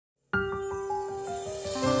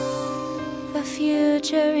The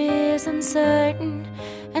future is uncertain,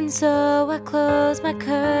 and so I close my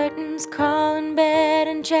curtains, crawl in bed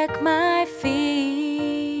and check my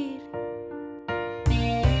feed.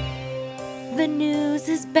 The news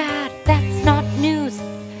is bad, that's not news.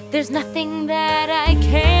 There's nothing that I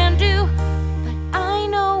can do, but I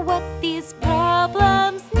know what these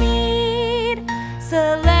problems need.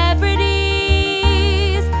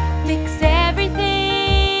 Celebrities fix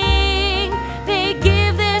everything. They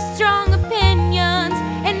give their strong opinions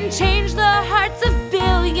and change the hearts of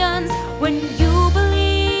billions. When you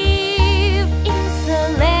believe in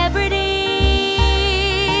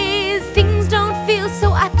celebrities, things don't feel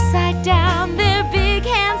so upside down. Their big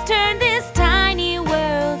hands turn this tiny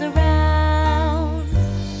world around.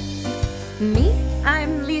 Me?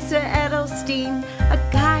 I'm Lisa Edelstein, a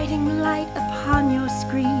guiding light upon your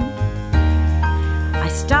screen. I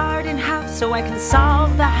starred in House so I can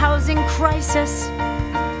solve the housing crisis.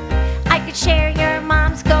 I could share your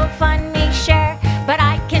mom's GoFundMe share, but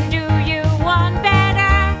I can do you one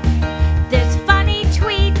better. This funny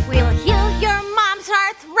tweet will heal your mom's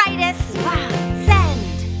arthritis. Wow, send.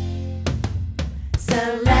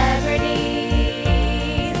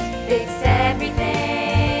 Celebrities fix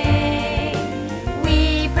everything.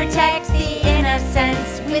 We protect the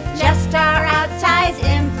innocence with just our outsized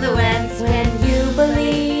influence. When you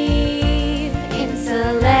believe in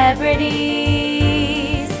celebrities,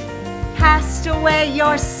 Cast away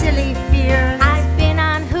your silly fears. I've been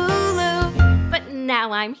on Hulu, but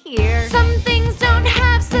now I'm here. Some things don't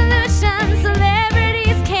have solutions.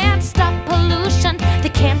 Celebrities can't stop pollution. They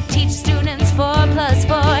can't teach students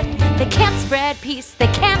 4+4. They can't spread peace. They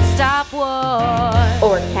can't stop war.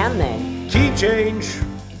 Or can they? Key change.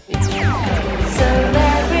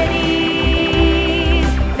 Celebrities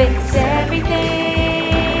fix everything.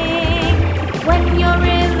 When you're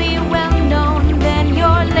really well known, then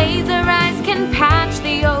your laser eyes can patch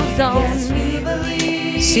the ozone.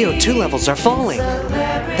 CO2 levels are falling,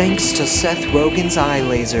 thanks to Seth Rogen's eye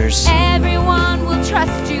lasers. Everyone will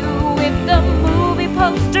trust you if the movie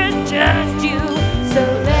poster's just you.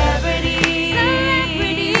 Celebrities,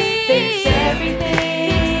 fix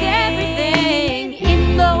everything.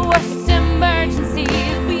 In the worst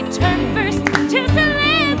emergencies, we turn first to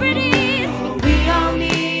celebrities. We all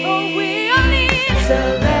need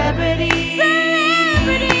celebrities.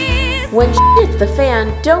 When hits the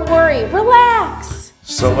fan, don't worry, relax.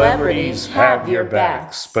 Celebrities have your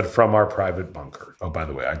backs, but from our private bunker. Oh, by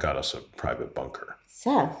the way, I got us a private bunker.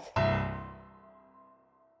 Seth.